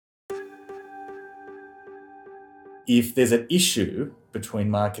if there's an issue between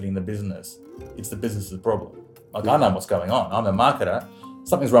marketing and the business, it's the business's problem. Like, I know what's going on. I'm a marketer.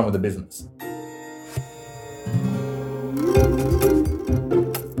 Something's wrong with the business.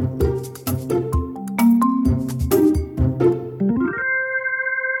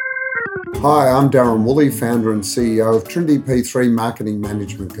 Hi, I'm Darren Woolley, founder and CEO of Trinity P3 Marketing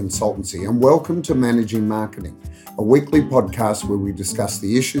Management Consultancy, and welcome to Managing Marketing, a weekly podcast where we discuss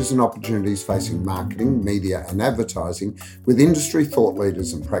the issues and opportunities facing marketing, media and advertising with industry thought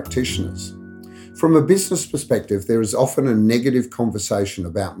leaders and practitioners. From a business perspective, there is often a negative conversation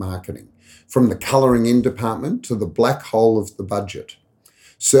about marketing, from the colouring in department to the black hole of the budget.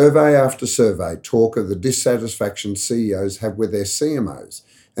 Survey after survey talk of the dissatisfaction CEOs have with their CMOs,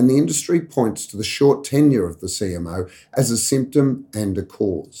 and the industry points to the short tenure of the CMO as a symptom and a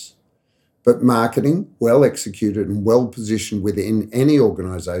cause. But marketing, well executed and well positioned within any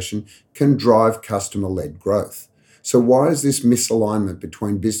organisation, can drive customer-led growth. So why is this misalignment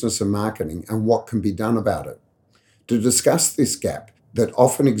between business and marketing, and what can be done about it? To discuss this gap that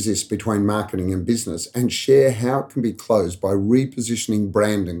often exists between marketing and business and share how it can be closed by repositioning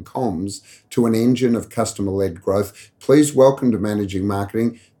brand and comms to an engine of customer-led growth, please welcome to Managing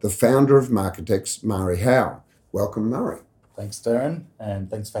Marketing the founder of Marketex, Murray Howe. Welcome, Murray. Thanks, Darren, and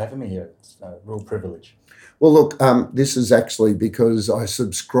thanks for having me here. It's a real privilege. Well, look, this is actually because I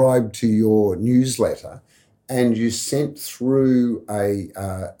subscribed to your newsletter and you sent through an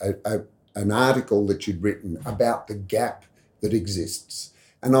article that you'd written about the gap that exists.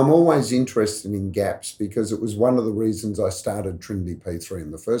 And I'm always interested in gaps because it was one of the reasons I started Trinity P3 in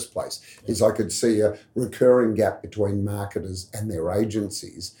the first place, is I could see a recurring gap between marketers and their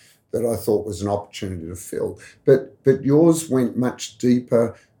agencies that I thought was an opportunity to fill. But yours went much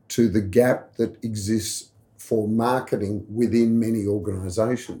deeper to the gap that exists for marketing within many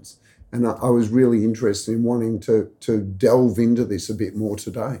organisations. And I was really interested in wanting to delve into this a bit more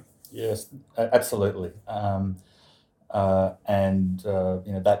today. Yes, absolutely.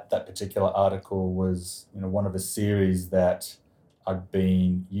 That particular article was one of a series that I'd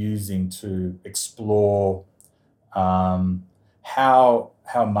been using to explore how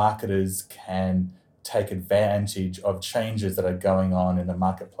marketers can take advantage of changes that are going on in the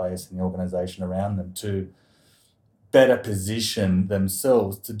marketplace and the organisation around them to better position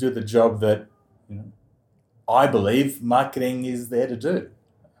themselves to do the job that I believe marketing is there to do,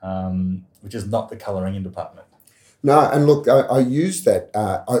 which is not the colouring in department. No, and look, I used that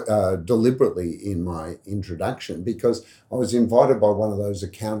deliberately in my introduction because I was invited by one of those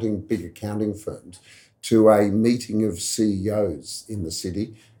big accounting firms to a meeting of CEOs in the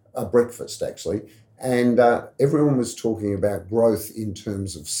city, a breakfast actually, and everyone was talking about growth in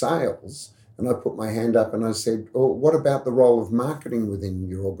terms of sales. And I put my hand up and I said, well, what about the role of marketing within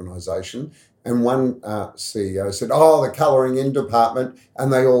your organisation? And one CEO said, the colouring in department,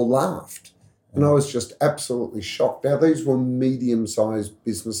 and they all laughed. And I was just absolutely shocked. Now, these were medium-sized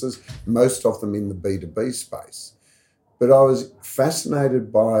businesses, most of them in the B2B space. But I was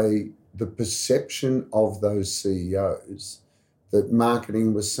fascinated by the perception of those CEOs that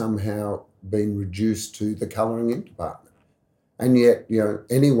marketing was somehow being reduced to the colouring in department. And yet,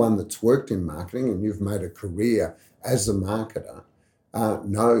 anyone that's worked in marketing, and you've made a career as a marketer,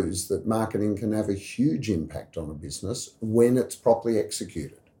 knows that marketing can have a huge impact on a business when it's properly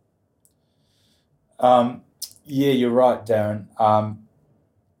executed. You're right, Darren.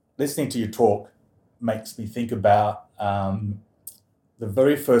 Listening to you talk makes me think about the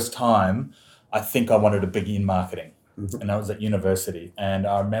very first time I think I wanted to begin marketing, and that was at university. And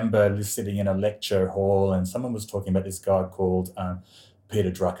I remember sitting in a lecture hall and someone was talking about this guy called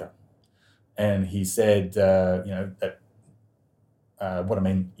Peter Drucker. And he said, Peter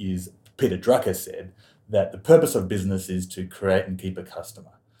Drucker said that the purpose of business is to create and keep a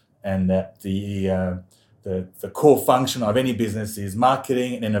customer. And that the core function of any business is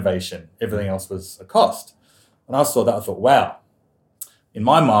marketing and innovation. Everything else was a cost. And I saw that, I thought, wow. In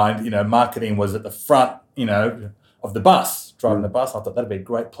my mind, marketing was at the front, of the bus, driving the bus. I thought that'd be a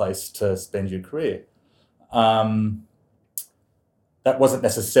great place to spend your career. That wasn't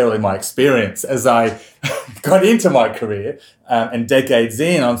necessarily my experience as I got into my career. And decades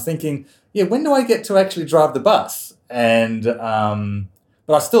in, I'm thinking, when do I get to actually drive the bus? And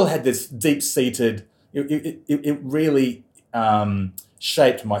but I still had this deep-seated, it really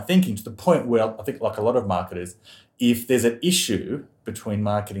shaped my thinking to the point where I think, like a lot of marketers, if there's an issue between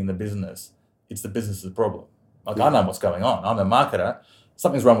marketing and the business, it's the business's problem. Like, I know what's going on. I'm a marketer.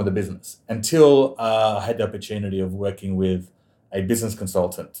 Something's wrong with the business. Until I had the opportunity of working with a business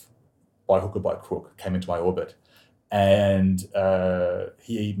consultant by hook or by crook, came into my orbit. And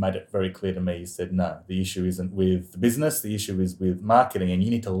he made it very clear to me. He said, no, the issue isn't with the business. The issue is with marketing, and you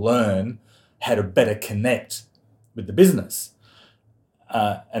need to learn how to better connect with the business.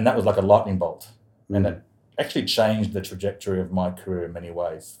 And that was like a lightning bolt. And it actually changed the trajectory of my career in many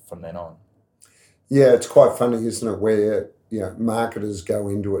ways from then on. Yeah, it's quite funny, isn't it, where marketers go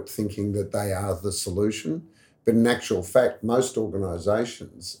into it thinking that they are the solution. But in actual fact, most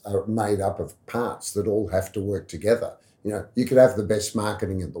organisations are made up of parts that all have to work together. You could have the best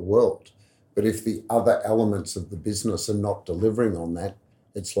marketing in the world, but if the other elements of the business are not delivering on that,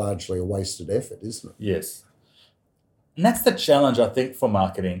 it's largely a wasted effort, isn't it? Yes. And that's the challenge, I think, for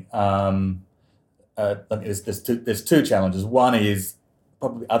marketing. There's two challenges. One is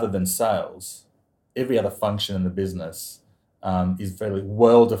probably other than sales, every other function in the business is fairly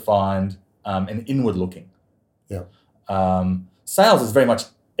well-defined and inward-looking. Yeah. Sales is very much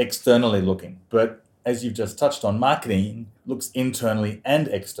externally looking, but as you've just touched on, marketing looks internally and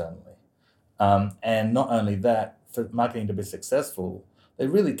externally. And not only that, for marketing to be successful, they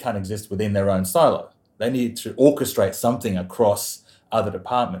really can't exist within their own silo. They need to orchestrate something across other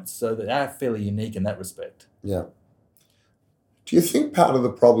departments, so they are fairly unique in that respect. Yeah. Do you think part of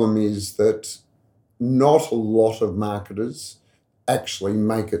the problem is that not a lot of marketers actually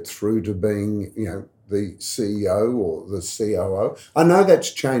make it through to being, the CEO or the COO? I know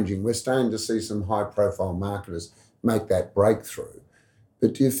that's changing. We're starting to see some high-profile marketers make that breakthrough.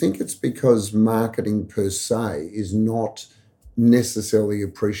 But do you think it's because marketing per se is not necessarily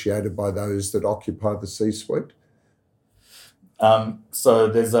appreciated by those that occupy the C-suite? So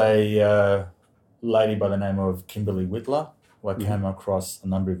there's a lady by the name of Kimberly Whitler, who I came across a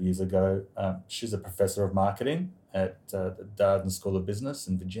number of years ago. She's a professor of marketing at the Darren School of Business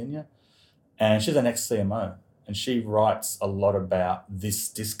in Virginia. And she's an ex-CMO, and she writes a lot about this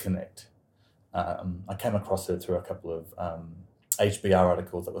disconnect. I came across her through a couple of HBR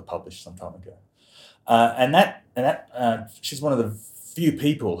articles that were published some time ago. And she's one of the few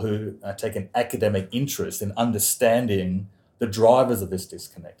people who take an academic interest in understanding the drivers of this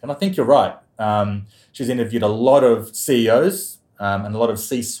disconnect. And I think you're right. She's interviewed a lot of CEOs and a lot of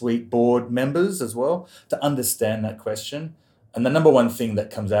C-suite board members as well to understand that question. And the number one thing that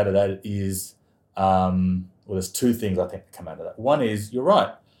comes out of that is, there's two things I think that come out of that. One is, you're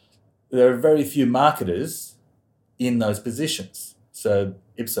right, there are very few marketers in those positions. So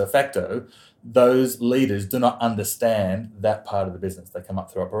ipso facto, those leaders do not understand that part of the business. They come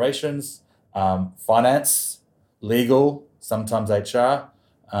up through operations, finance, legal, sometimes HR.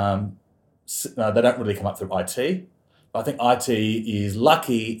 They don't really come up through IT. I think IT is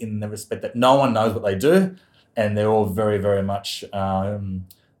lucky in the respect that no one knows what they do, and they're all very, very much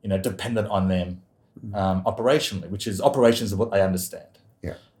dependent on them operationally, which is operations of what they understand.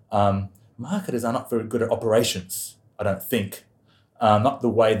 Yeah. Marketers are not very good at operations, I don't think. Not the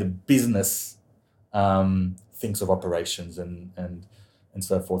way the business thinks of operations and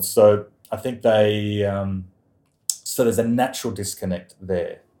so forth. So I think so there's a natural disconnect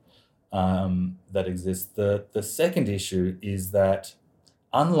there that exists. The second issue is that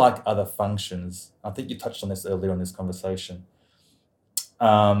unlike other functions, I think you touched on this earlier in this conversation,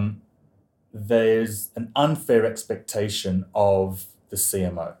 there's an unfair expectation of the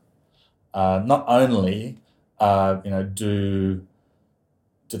CMO. Not only, do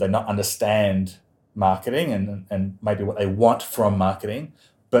they not understand marketing and maybe what they want from marketing,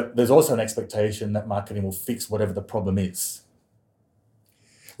 but there's also an expectation that marketing will fix whatever the problem is.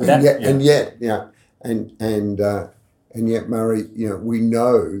 And yet, Murray, we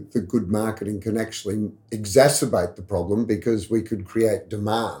know that good marketing can actually exacerbate the problem because we could create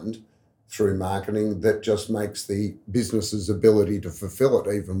demand through marketing that just makes the business's ability to fulfill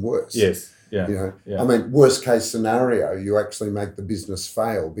it even worse. Yes. Yeah. I mean, worst case scenario, you actually make the business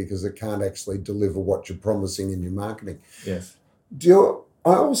fail because it can't actually deliver what you're promising in your marketing. Yes.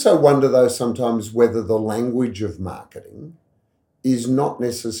 I also wonder, though, sometimes whether the language of marketing is not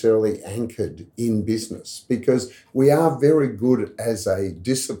necessarily anchored in business, because we are very good as a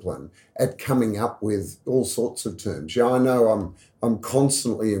discipline at coming up with all sorts of terms. I know I'm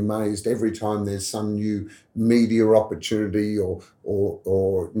constantly amazed every time there's some new media opportunity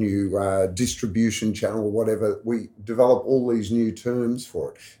or new distribution channel or whatever. We develop all these new terms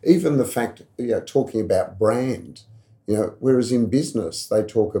for it. Even the fact, talking about brand, whereas in business they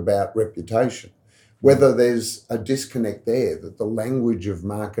talk about reputation. Whether there's a disconnect there, that the language of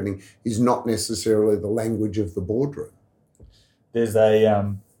marketing is not necessarily the language of the boardroom. There's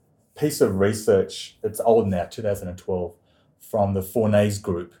a piece of research that's old now, 2012, from the Fournaise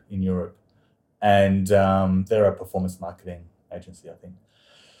Group in Europe. And they're a performance marketing agency, I think.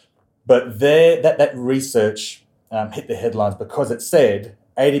 But that research hit the headlines because it said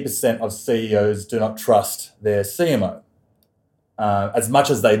 80% of CEOs do not trust their CMO as much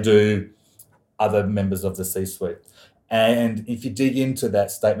as they do other members of the C-suite. And if you dig into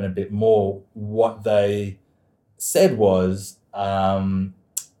that statement a bit more, what they said was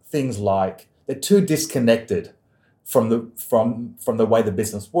things like they're too disconnected from the way the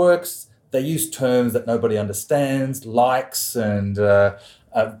business works. They use terms that nobody understands, likes and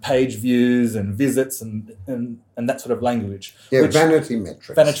page views and visits and that sort of language. Yeah, vanity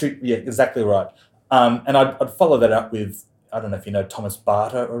metrics. Vanity, yeah, exactly right. And I'd follow that up with, I don't know if you know Thomas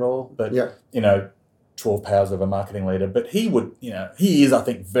Barter at all, but 12 Powers of a Marketing Leader. But he is, I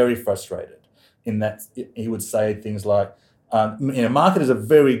think, very frustrated in that he would say things like, marketers are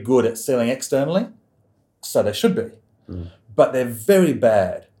very good at selling externally, so they should be, but they're very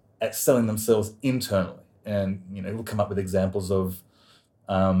bad at selling themselves internally. And, we'll come up with examples of,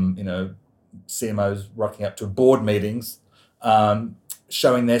 CMOs rocking up to board meetings,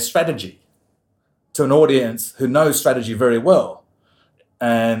 showing their strategy to an audience who knows strategy very well.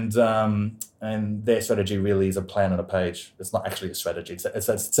 And their strategy really is a plan on a page. It's not actually a strategy.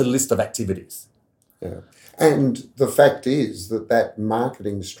 It's a list of activities. Yeah. And the fact is that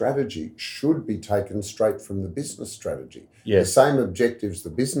marketing strategy should be taken straight from the business strategy. Yes. The same objectives the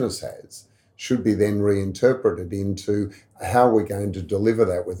business has should be then reinterpreted into how we're going to deliver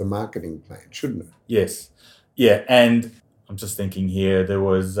that with a marketing plan, shouldn't it? Yes. Yeah. And I'm just thinking here, there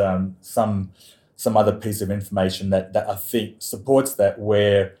was some other piece of information that I think supports that,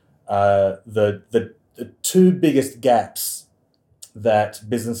 where the two biggest gaps that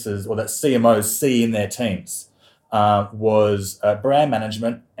businesses or that CMOs see in their teams was brand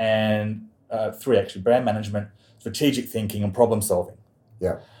management and brand management, strategic thinking and problem solving.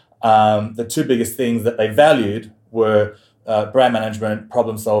 Yeah. The two biggest things that they valued were brand management,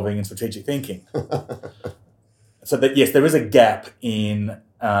 problem solving and strategic thinking. So that, yes, there is a gap in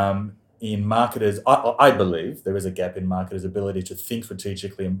marketers. I believe there is a gap in marketers' ability to think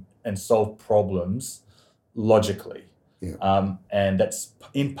strategically and solve problems logically. Yeah. And that's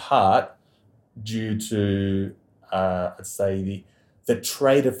in part due to, I'd say, the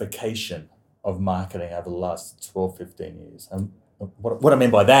tradification of marketing over the last 12, 15 years. And what I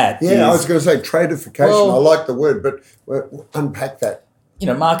mean by that is... I was going to say tradification. Well, I like the word, but unpack that.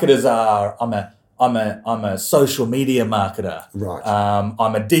 Marketers are... I'm a social media marketer. Right.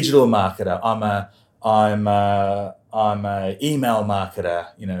 I'm a digital marketer. I'm a email marketer.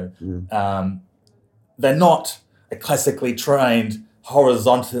 They're not a classically trained,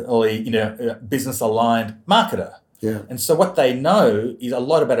 horizontally, business aligned marketer. Yeah. And so what they know is a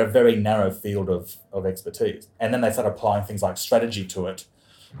lot about a very narrow field of expertise. And then they start applying things like strategy to it,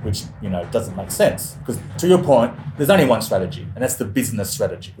 which, doesn't make sense. Because to your point, there's only one strategy, and that's the business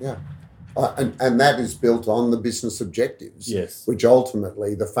strategy. Yeah. And that is built on the business objectives, yes, which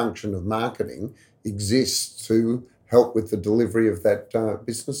ultimately the function of marketing exists to help with the delivery of that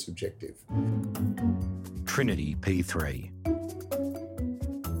business objective. Trinity P3.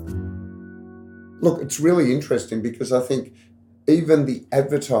 Look, it's really interesting because I think even the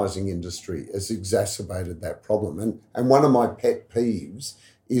advertising industry has exacerbated that problem. And one of my pet peeves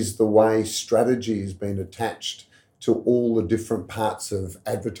is the way strategy has been attached to all the different parts of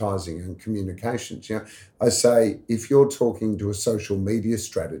advertising and communications. I say, if you're talking to a social media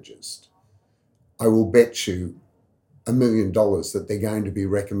strategist, I will bet you $1 million that they're going to be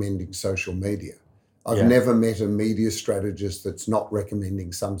recommending social media. I've never met a media strategist that's not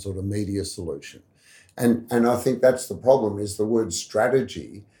recommending some sort of media solution. And I think that's the problem, is the word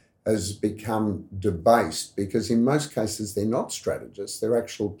strategy has become debased because in most cases they're not strategists, they're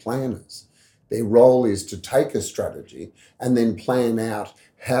actual planners. Their role is to take a strategy and then plan out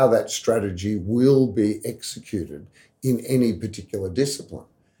how that strategy will be executed in any particular discipline.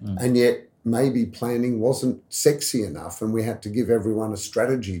 And yet maybe planning wasn't sexy enough and we had to give everyone a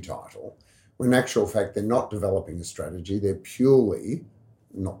strategy title, when in actual fact they're not developing a strategy, they're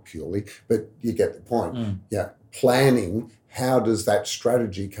not purely, but you get the point. Planning, how does that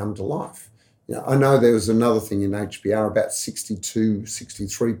strategy come to life? I know there was another thing in HBR, about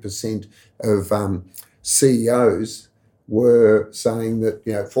 63% of CEOs were saying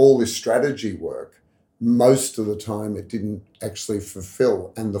that, for all this strategy work, most of the time it didn't actually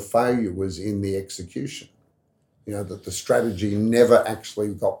fulfill, and the failure was in the execution. That the strategy never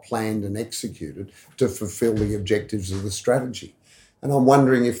actually got planned and executed to fulfill the objectives of the strategy. And I'm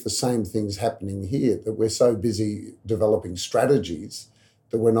wondering if the same thing's happening here, that we're so busy developing strategies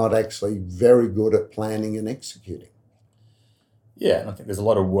that we're not actually very good at planning and executing. Yeah, and I think there's a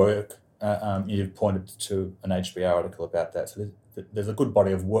lot of work. You've pointed to an HBR article about that. So there's a good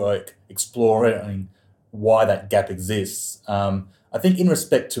body of work exploring why that gap exists. I think in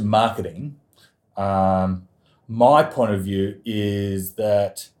respect to marketing, my point of view is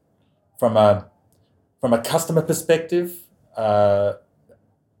that from a customer perspective,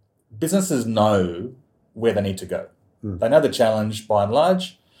 businesses know where they need to go. They know the challenge by and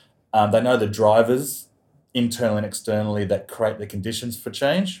large. They know the drivers internally and externally that create the conditions for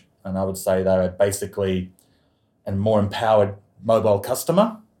change. And I would say they're basically a more empowered mobile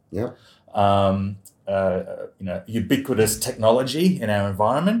customer. Yeah. Ubiquitous technology in our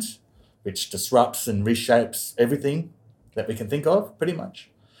environment, which disrupts and reshapes everything that we can think of, pretty much.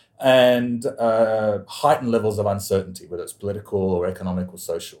 And heightened levels of uncertainty, whether it's political or economic or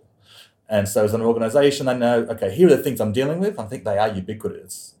social. And so as an organisation, they know, okay, here are the things I'm dealing with. I think they are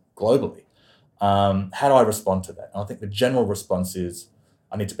ubiquitous globally. How do I respond to that? And I think the general response is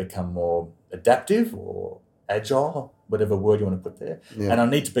I need to become more adaptive or agile, whatever word you want to put there. Yeah. And I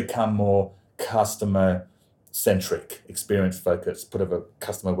need to become more customer-centric, experience-focused, whatever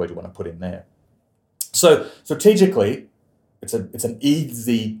customer word you want to put in there. So strategically, it's an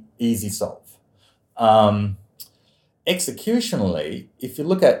easy solve. Executionally, if you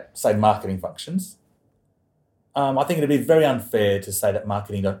look at, say, marketing functions, I think it'd be very unfair to say that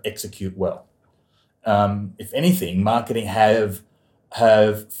marketing don't execute well. If anything, marketing have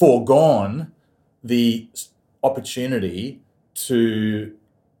foregone the opportunity to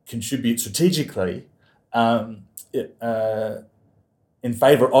contribute strategically in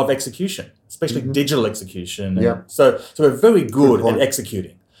favour of execution, especially digital execution. Yeah. So we're very good at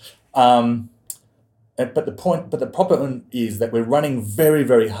executing. But the problem is that we're running very,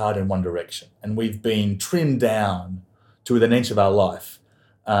 very hard in one direction, and we've been trimmed down to within an inch of our life,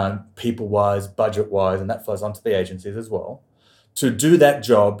 people-wise, budget-wise, and that flows onto the agencies as well, to do that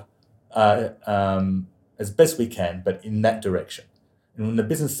job as best we can, but in that direction. And when the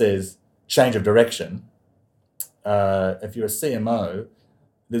business says change of direction, if you're a CMO,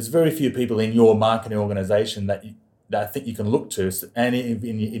 there's very few people in your marketing organisation that I think you can look to, and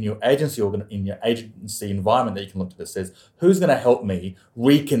in your agency environment that you can look to that says, who's going to help me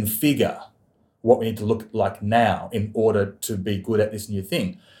reconfigure what we need to look like now in order to be good at this new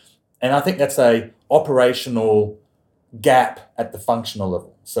thing? And I think that's a operational gap at the functional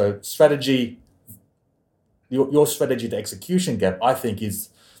level. So strategy, your strategy to execution gap, I think is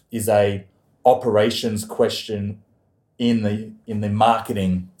a operations question in the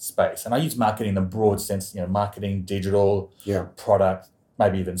marketing space. And I use marketing in the broad sense, marketing, digital, product,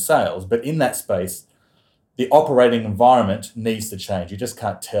 maybe even sales. But in that space, the operating environment needs to change. You just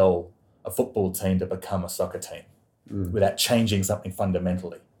can't tell a football team to become a soccer team without changing something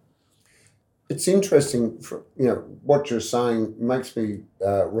fundamentally. It's interesting, what you're saying makes me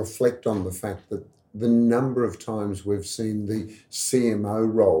reflect on the fact that the number of times we've seen the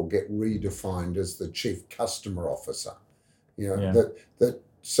CMO role get redefined as the Chief Customer Officer. That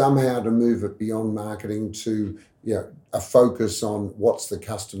somehow to move it beyond marketing to a focus on what's the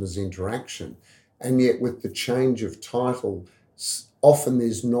customer's interaction. And yet with the change of title, often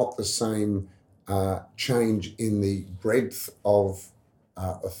there's not the same change in the breadth of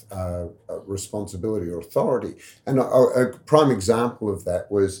responsibility or authority. And a prime example of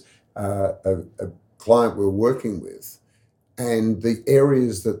that was a client we were working with, and the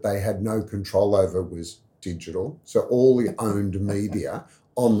areas that they had no control over was digital. So all the owned media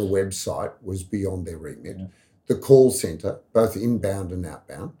on the website was beyond their remit. Yeah. The call centre, both inbound and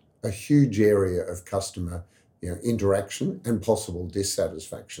outbound, a huge area of customer interaction and possible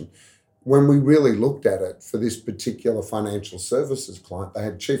dissatisfaction. When we really looked at it for this particular financial services client, they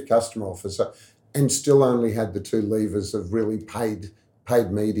had Chief Customer Officer and still only had the two levers of really paid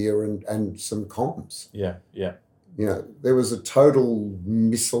media and some comms. Yeah. There was a total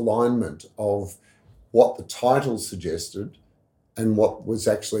misalignment of what the title suggested and what was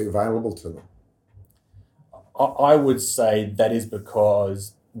actually available to them. I would say that is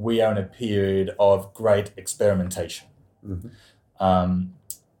because we are in a period of great experimentation.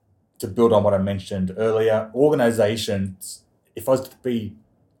 To build on what I mentioned earlier, organisations, if I was to be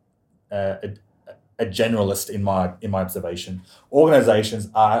a generalist in my observation, organisations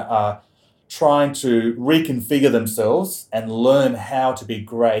are trying to reconfigure themselves and learn how to be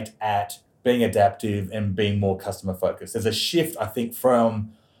great at being adaptive and being more customer focused. There's a shift, I think,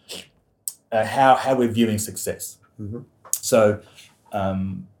 from how we're viewing success. So,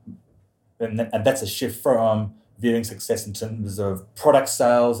 and that's a shift from viewing success in terms of product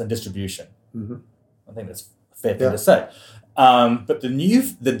sales and distribution. I think that's a fair thing to say. But the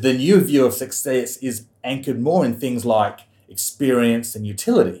new view of success is anchored more in things like experience and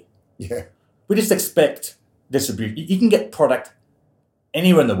utility. Yeah, we just expect distribution. You can get product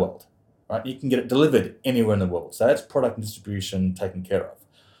anywhere in the world, right? You can get it delivered anywhere in the world. So that's product and distribution taken care of.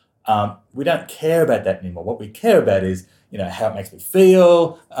 We don't care about that anymore. What we care about is, how it makes me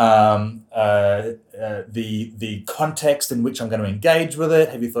feel, the context in which I'm going to engage with it.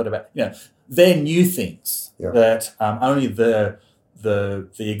 Have you thought about, they're new things that only the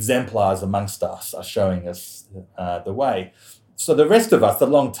exemplars amongst us are showing us the way. So the rest of us, the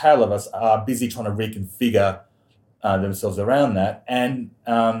long tail of us, are busy trying to reconfigure themselves around that. And,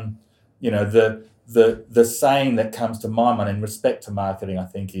 the saying that comes to my mind in respect to marketing, I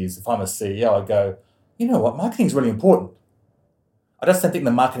think, is if I'm a CEO, I go, you know what, marketing is really important. I just don't think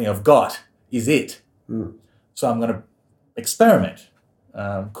the marketing I've got is it. So I'm going to experiment.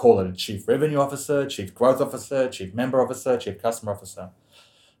 Call it a chief revenue officer, chief growth officer, chief member officer, chief customer officer.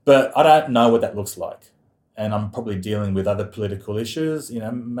 But I don't know what that looks like. And I'm probably dealing with other political issues.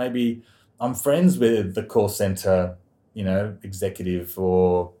 Maybe I'm friends with the call center, executive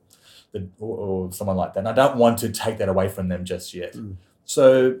or someone like that. And I don't want to take that away from them just yet.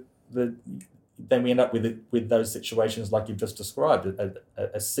 So then we end up with those situations like you've just described, a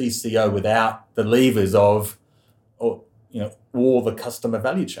CCO without the levers of, all the customer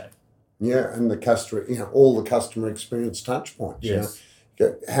value chain. Yeah, and the customer, all the customer experience touch points. Yes.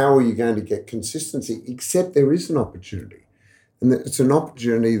 How are you going to get consistency? Except there is an opportunity, and it's an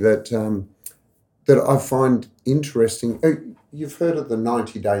opportunity that I find interesting. You've heard of the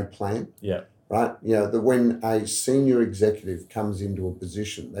 90-day plan, right? That when a senior executive comes into a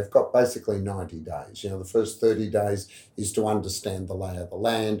position, they've got basically 90 days. The first 30 days is to understand the lay of the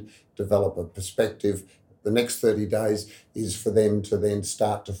land, develop a perspective. The next 30 days is for them to then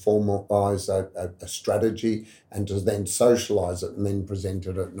start to formalise a strategy and to then socialise it and then present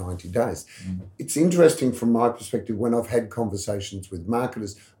it at 90 days. It's interesting from my perspective, when I've had conversations with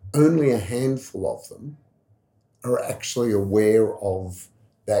marketers, only a handful of them are actually aware of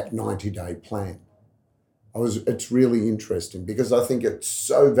that 90-day plan. It's really interesting because I think it's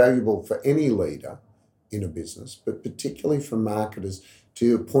so valuable for any leader in a business, but particularly for marketers,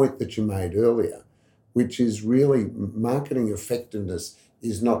 to a point that you made earlier, which is really marketing effectiveness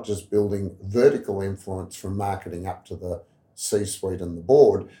is not just building vertical influence from marketing up to the C-suite and the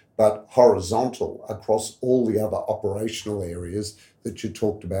board, but horizontal across all the other operational areas that you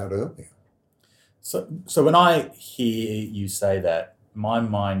talked about earlier. So when I hear you say that, my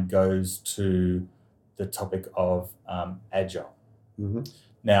mind goes to the topic of agile.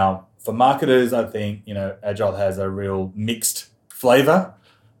 Now, for marketers, I think, agile has a real mixed flavour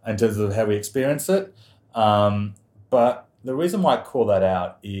in terms of how we experience it. But the reason why I call that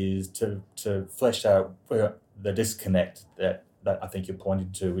out is to flesh out the disconnect that I think you're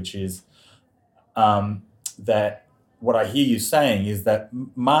pointing to, which is that what I hear you saying is that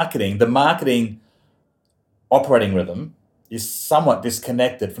the marketing operating rhythm is somewhat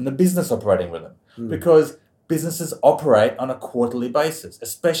disconnected from the business operating rhythm because businesses operate on a quarterly basis,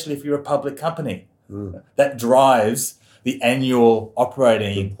 especially if you're a public company. That drives the annual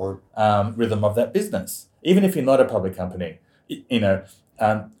operating rhythm of that business. Even if you're not a public company, we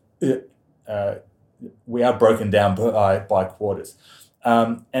are broken down by quarters.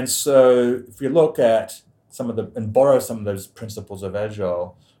 And so if you look at and borrow some of those principles of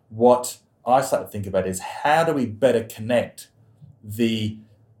Agile, what I start to think about is how do we better connect the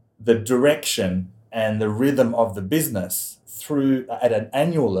direction and the rhythm of the business through at an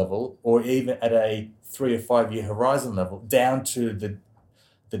annual level or even at a 3 or 5 year horizon level down to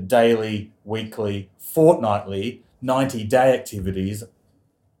the daily, weekly, fortnightly, 90-day activities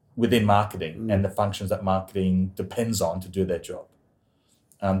within marketing and the functions that marketing depends on to do their job.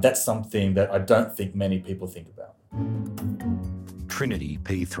 That's something that I don't think many people think about. Trinity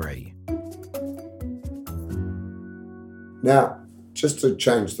P3. Now, just to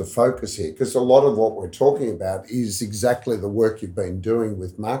change the focus here, because a lot of what we're talking about is exactly the work you've been doing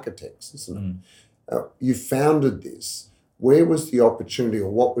with Marketex, isn't it? You founded this. Where was the opportunity or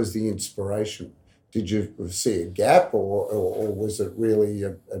what was the inspiration? Did you see a gap or was it really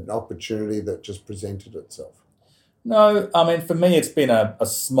an opportunity that just presented itself? No, I mean, for me, it's been a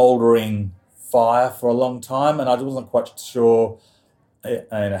smouldering fire for a long time, and I wasn't quite sure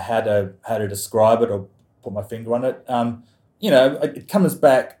how to describe it or put my finger on it. It comes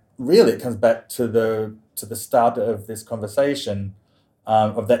back to the start of this conversation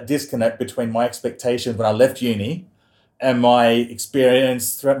of that disconnect between my expectations when I left uni and my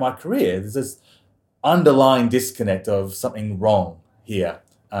experience throughout my career. There's this underlying disconnect of something wrong here.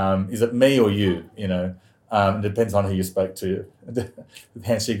 Is it me or you? It depends on who you spoke to, the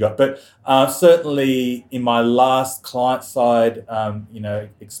answer you got. But certainly in my last client side,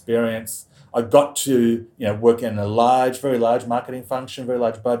 experience, I got to, work in a very large marketing function, very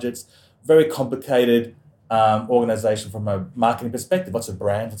large budgets, very complicated organization from a marketing perspective, lots of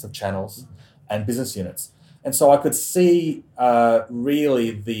brands, lots of channels and business units. And so I could see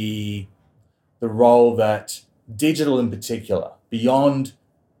really the role that digital in particular, beyond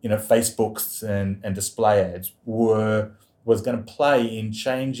Facebooks and display ads, was going to play in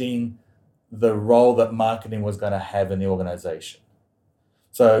changing the role that marketing was going to have in the organization.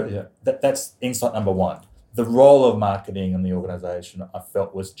 So that's insight number one. The role of marketing in the organization I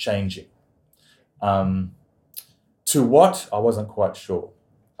felt was changing. To what, I wasn't quite sure.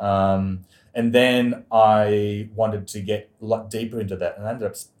 And then I wanted to get a lot deeper into that, and I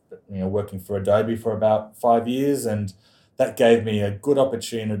ended up working for Adobe for about 5 years, and that gave me a good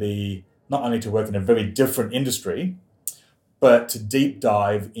opportunity not only to work in a very different industry, but to deep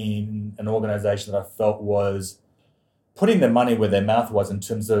dive in an organization that I felt was putting their money where their mouth was in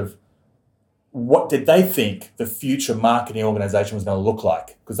terms of what did they think the future marketing organization was going to look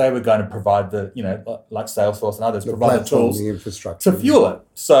like, because they were going to provide like Salesforce and others, provide the tools, the infrastructure to fuel it.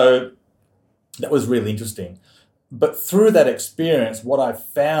 So that was really interesting. But through that experience, what I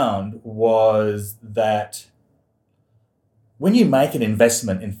found was that when you make an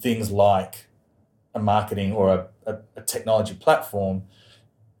investment in things like a marketing or a technology platform,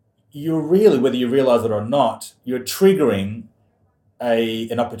 you're really, whether you realize it or not, you're triggering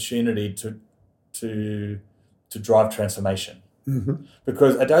an opportunity to drive transformation. Mm-hmm.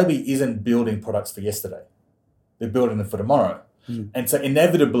 Because Adobe isn't building products for yesterday. They're building them for tomorrow. Mm. And so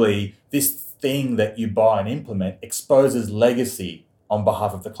inevitably, this thing that you buy and implement exposes legacy on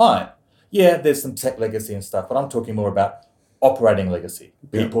behalf of the client. Yeah, there's some tech legacy and stuff, but I'm talking more about operating legacy,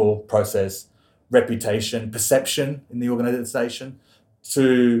 people, process, reputation, perception in the organization,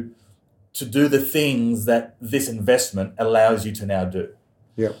 to do the things that this investment allows you to now do.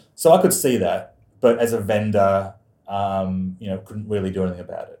 Yeah. So I could see that, but as a vendor, couldn't really do anything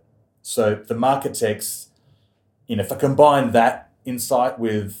about it. So the Marketex, if I combine that insight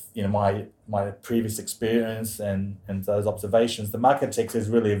with my previous experience and those observations, the Marketex is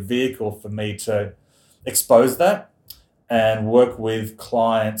really a vehicle for me to expose that and work with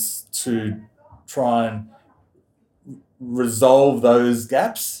clients to try and resolve those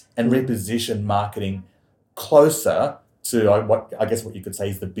gaps and reposition marketing closer to what you could say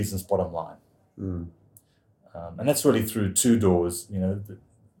is the business bottom line. Mm. And that's really through two doors.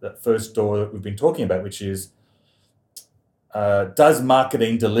 That first door that we've been talking about, which is, does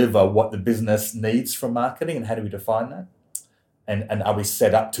marketing deliver what the business needs from marketing, and how do we define that? And are we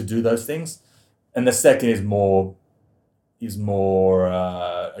set up to do those things? And the second is more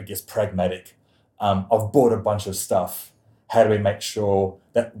pragmatic. I've bought a bunch of stuff. How do we make sure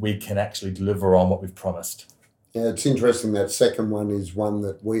that we can actually deliver on what we've promised? Yeah, it's interesting. That second one is one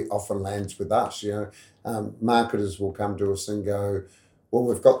that we often lands with us. Marketers will come to us and go, well,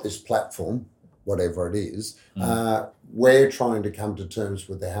 we've got this platform, whatever it is. We're trying to come to terms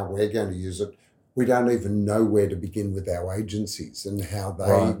with how we're going to use it. We don't even know where to begin with our agencies and how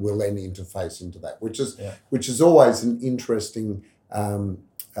they will then interface into that, which is always an interesting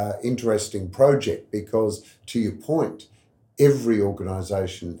project, because, to your point, every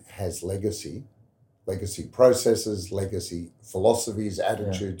organisation has legacy processes, legacy philosophies,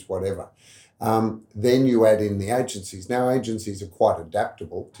 attitudes, whatever. Then you add in the agencies. Now, agencies are quite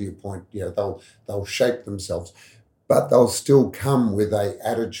adaptable, to your point. They'll shape themselves, but they'll still come with a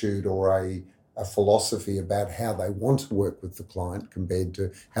attitude or a philosophy about how they want to work with the client compared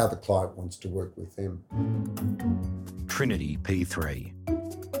to how the client wants to work with them. Trinity P3.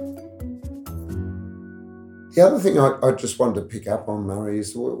 The other thing I just wanted to pick up on, Murray,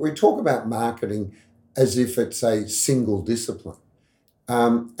 is we talk about marketing as if it's a single discipline.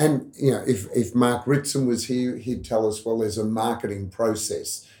 If Mark Ritson was here, he'd tell us, well, there's a marketing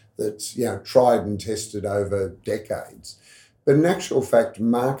process that's tried and tested over decades. But in actual fact,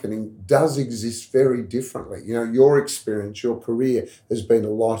 marketing does exist very differently. Your experience, your career has been a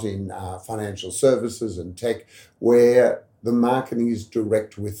lot in financial services and tech, where the marketing is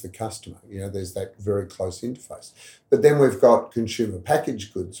direct with the customer. There's that very close interface. But then we've got consumer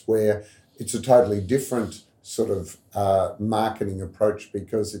packaged goods, where it's a totally different sort of marketing approach,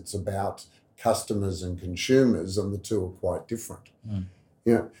 because it's about customers and consumers, and the two are quite different.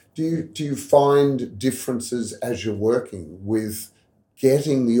 Do you find differences as you're working with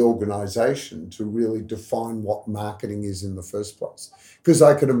getting the organisation to really define what marketing is in the first place? Because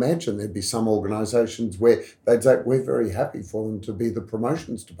I could imagine there'd be some organisations where they'd say, we're very happy for them to be the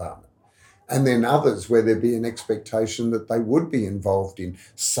promotions department. And then others where there'd be an expectation that they would be involved in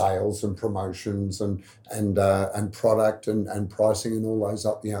sales and promotions and product and pricing and all those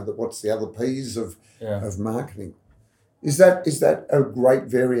what's the other P's of marketing? Is that a great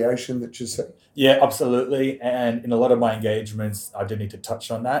variation that you see? Yeah, absolutely. And in a lot of my engagements, I do need to touch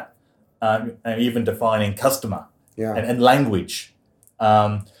on that, and even defining customer Yeah. and language.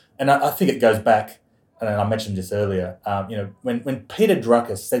 And I think it goes back, and I mentioned this earlier, when Peter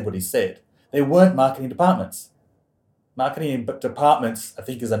Drucker said what he said, there weren't marketing departments. Marketing departments, I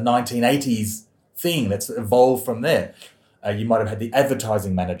think, is a 1980s thing that's evolved from there. You might have had the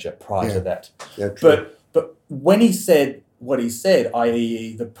advertising manager prior to that. Yeah, true. But when he said what he said,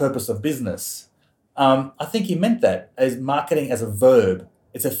 i.e. the purpose of business, I think he meant that as marketing as a verb.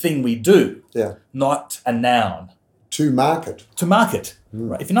 It's a thing we do, not a noun. To market. To market.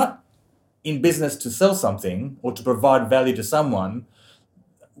 Right? If you're not in business to sell something or to provide value to someone,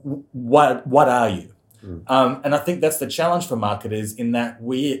 what are you? And I think that's the challenge for marketers in that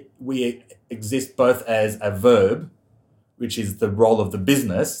we exist both as a verb, which is the role of the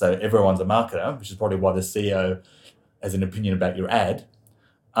business. So everyone's a marketer, which is probably why the CEO has an opinion about your ad.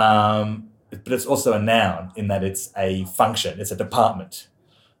 But it's also a noun in that it's a function, it's a department.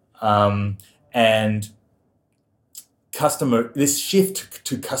 And this shift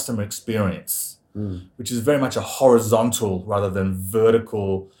to customer experience, which is very much a horizontal rather than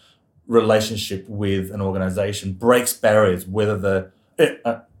vertical relationship with an organization, breaks barriers,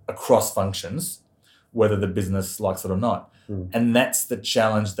 across functions, whether the business likes it or not. And that's the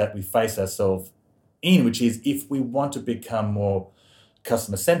challenge that we face ourselves in, which is if we want to become more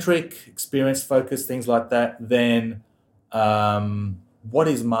customer-centric, experience-focused, things like that, then what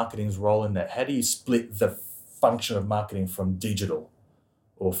is marketing's role in that? How do you split the function of marketing from digital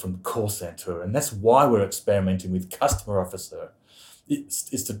or from call center? And that's why we're experimenting with customer officer.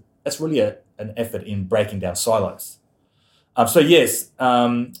 That's really an effort in breaking down silos. So yes,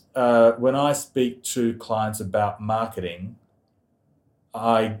 when I speak to clients about marketing,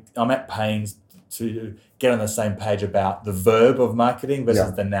 I'm at pains to get on the same page about the verb of marketing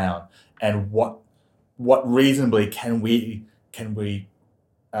versus the noun, and what reasonably can we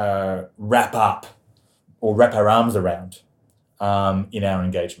wrap up or wrap our arms around in our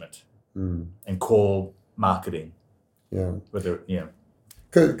engagement and call marketing. Yeah. Whether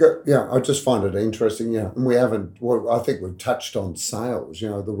I just find it interesting. Yeah, and we haven't. Well, I think we've touched on sales. The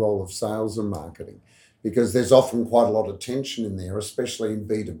role of sales and marketing, because there's often quite a lot of tension in there, especially in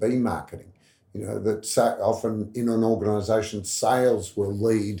B2B marketing. That often in an organisation, sales will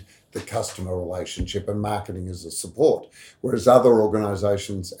lead the customer relationship and marketing is a support. Whereas other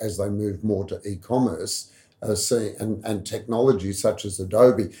organisations, as they move more to e-commerce, and technology such as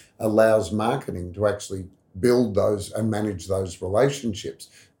Adobe allows marketing to actually build those and manage those relationships,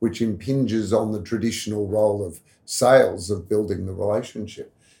 which impinges on the traditional role of sales of building the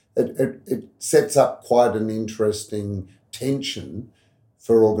relationship. It sets up quite an interesting tension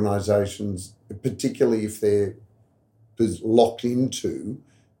for organisations, particularly if they're locked into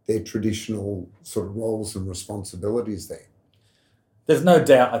their traditional sort of roles and responsibilities there. There's no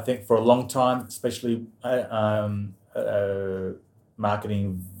doubt, I think, for a long time, especially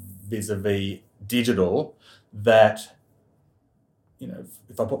marketing vis-a-vis digital, that,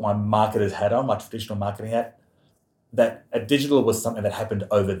 if I put my marketer's hat on, my traditional marketing hat, that a digital was something that happened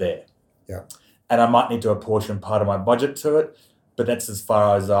over there. Yeah. And I might need to apportion part of my budget to it, but that's as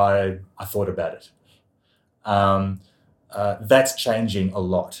far as I thought about it. That's changing a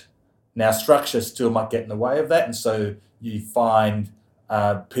lot. Now, structure still might get in the way of that, and so you find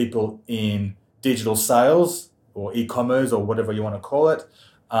people in digital sales or e-commerce or whatever you want to call it,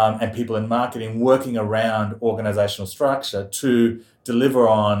 and people in marketing working around organizational structure to deliver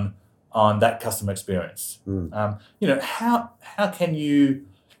on that customer experience. How can you,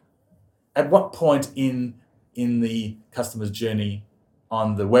 at what point in the customer's journey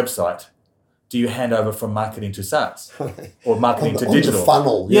on the website do you hand over from marketing to sales or marketing to digital? On the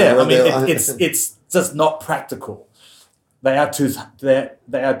funnel. It's just not practical. They are two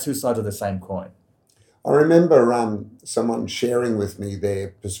sides of the same coin. I remember someone sharing with me their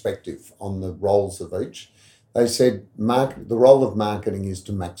perspective on the roles of each. They said the role of marketing is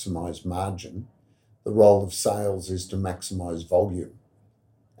to maximise margin. The role of sales is to maximise volume.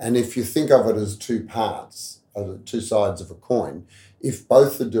 And if you think of it as two parts, two sides of a coin, if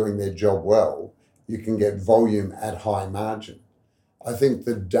both are doing their job well, you can get volume at high margin. I think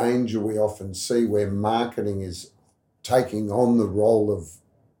the danger we often see where marketing is taking on the role of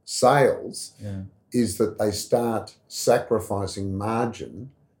sales is that they start sacrificing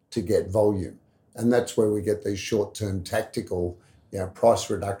margin to get volume. And that's where we get these short-term tactical, price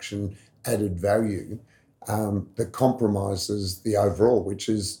reduction, added value that compromises the overall, which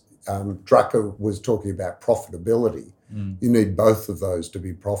is Drucker was talking about profitability. You need both of those to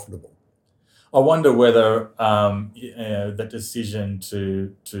be profitable. I wonder whether the decision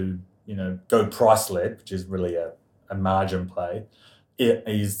to go price led, which is really a margin play,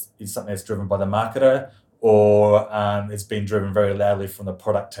 is something that's driven by the marketer, or it's been driven very loudly from the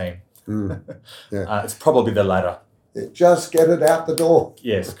product team. Yeah. It's probably the latter. Just get it out the door.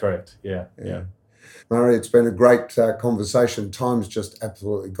 Yes, correct. Yeah. Murray, it's been a great conversation. Time's just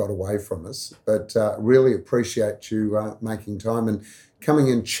absolutely got away from us, but really appreciate you making time and coming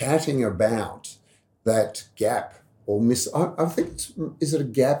and chatting about that gap or I think is it a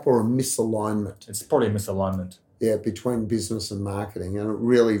gap or a misalignment? It's probably a misalignment. Yeah, between business and marketing, and I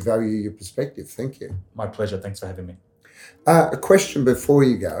really value your perspective. Thank you. My pleasure. Thanks for having me. A question before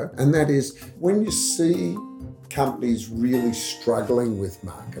you go, and that is, when you see companies really struggling with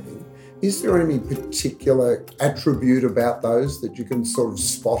marketing, is there any particular attribute about those that you can sort of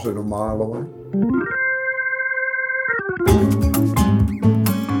spot it a mile away?